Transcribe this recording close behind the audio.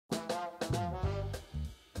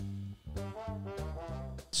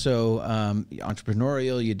So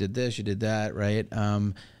entrepreneurial, you did this, you did that, right?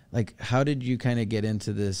 Like, how did you kind of get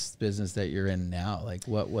into this business that you're in now? Like,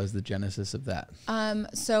 what was the genesis of that?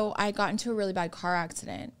 So I got into a really bad car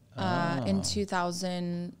accident in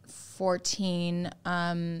 2014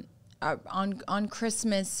 on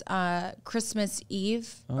Christmas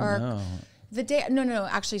Eve. The day,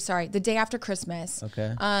 actually, sorry, the day after Christmas.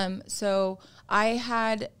 Okay. So I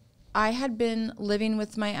had been living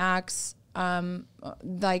with my ex.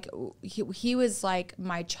 Like he was like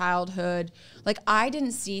my childhood. Like I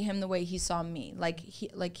didn't see him the way he saw me.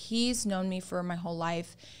 He's known me for my whole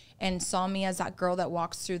life and saw me as that girl that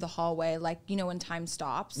walks through the hallway, like, you know, when time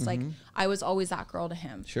stops. Mm-hmm. Like I was always that girl to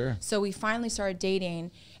him. Sure. So we finally started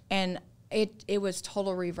dating, and it was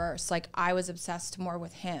total reverse. Like I was obsessed more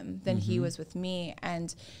with him than he was with me,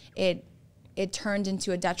 and it turned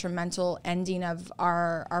into a detrimental ending of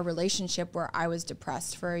our relationship, where I was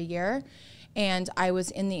depressed for a year, and I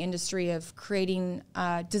was in the industry of creating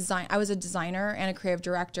design. I was a designer and a creative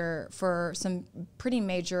director for some pretty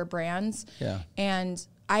major brands. Yeah. And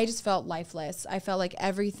I just felt lifeless. I felt like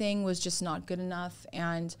everything was just not good enough.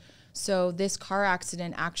 And so this car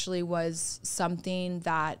accident actually was something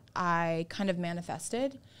that I kind of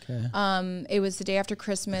manifested. Okay. It was the day after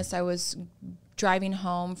Christmas. I was driving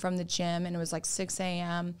home from the gym, and it was like 6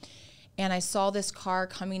 a.m. And I saw this car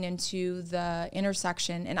coming into the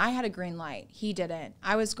intersection, and I had a green light. He didn't.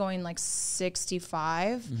 I was going like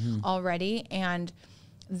 65 already, and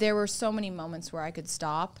there were so many moments where I could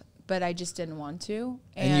stop, but I just didn't want to.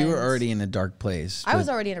 And you were already in a dark place. I was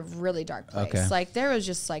already in a really dark place. Okay. Like there was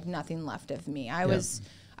just like nothing left of me. I was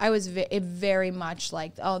very much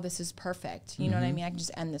like, oh, this is perfect. You know what I mean? I can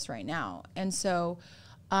just end this right now. And so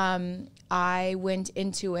I went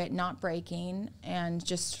into it not braking and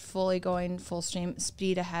just fully going full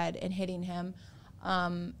speed ahead and hitting him.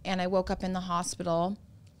 And I woke up in the hospital,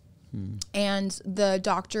 and the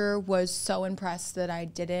doctor was so impressed that I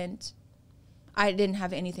didn't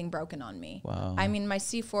have anything broken on me. Wow. I mean, my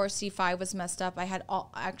C4, C5 was messed up. I had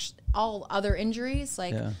all other injuries.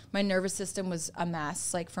 Like my nervous system was a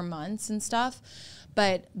mess, like for months and stuff.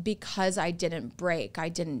 But because I didn't break, I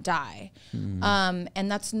didn't die. And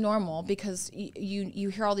that's normal, because you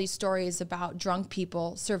hear all these stories about drunk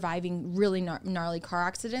people surviving really gnarly car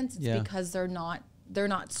accidents. It's because they're not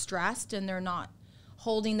stressed, and they're not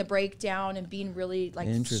holding the brake down and being really like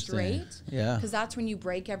straight. Yeah. Because that's when you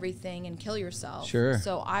break everything and kill yourself. Sure.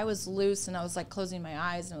 So I was loose, and I was like closing my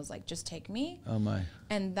eyes, and I was like, just take me. Oh my.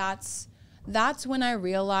 And that's when I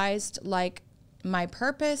realized like my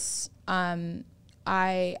purpose.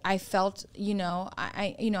 I felt,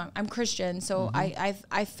 I'm Christian, so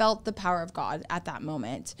I felt the power of God at that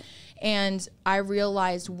moment, and I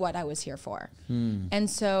realized what I was here for. And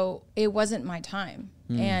so it wasn't my time.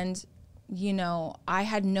 And, I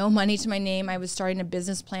had no money to my name. I was starting a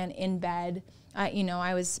business plan in bed.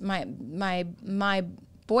 I was my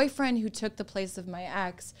boyfriend, who took the place of my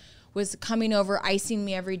ex, was coming over, icing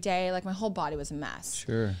me every day. Like my whole body was a mess.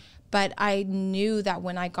 Sure. But I knew that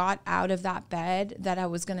when I got out of that bed, that I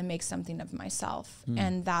was going to make something of myself.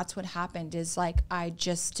 And that's what happened, is like, I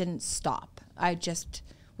just didn't stop. I just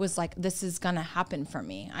was like, this is going to happen for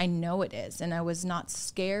me. I know it is. And I was not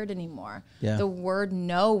scared anymore. Yeah. The word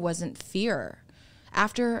no wasn't fear.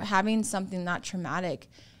 After having something that traumatic,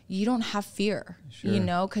 you don't have fear,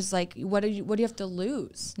 because like, what do you have to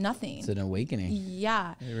lose? Nothing. It's an awakening.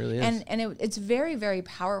 Yeah. It really is. And it's very, very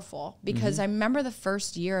powerful, because I remember the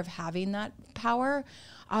first year of having that power,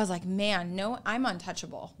 I was like, man, no, I'm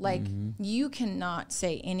untouchable. Like you cannot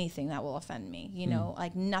say anything that will offend me,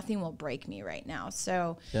 like nothing will break me right now.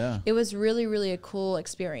 So it was really, really a cool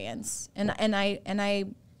experience. And I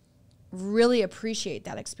really appreciate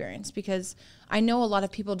that experience, because I know a lot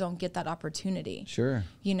of people don't get that opportunity. Sure.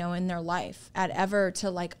 In their life to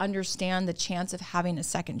like understand the chance of having a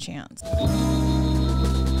second chance.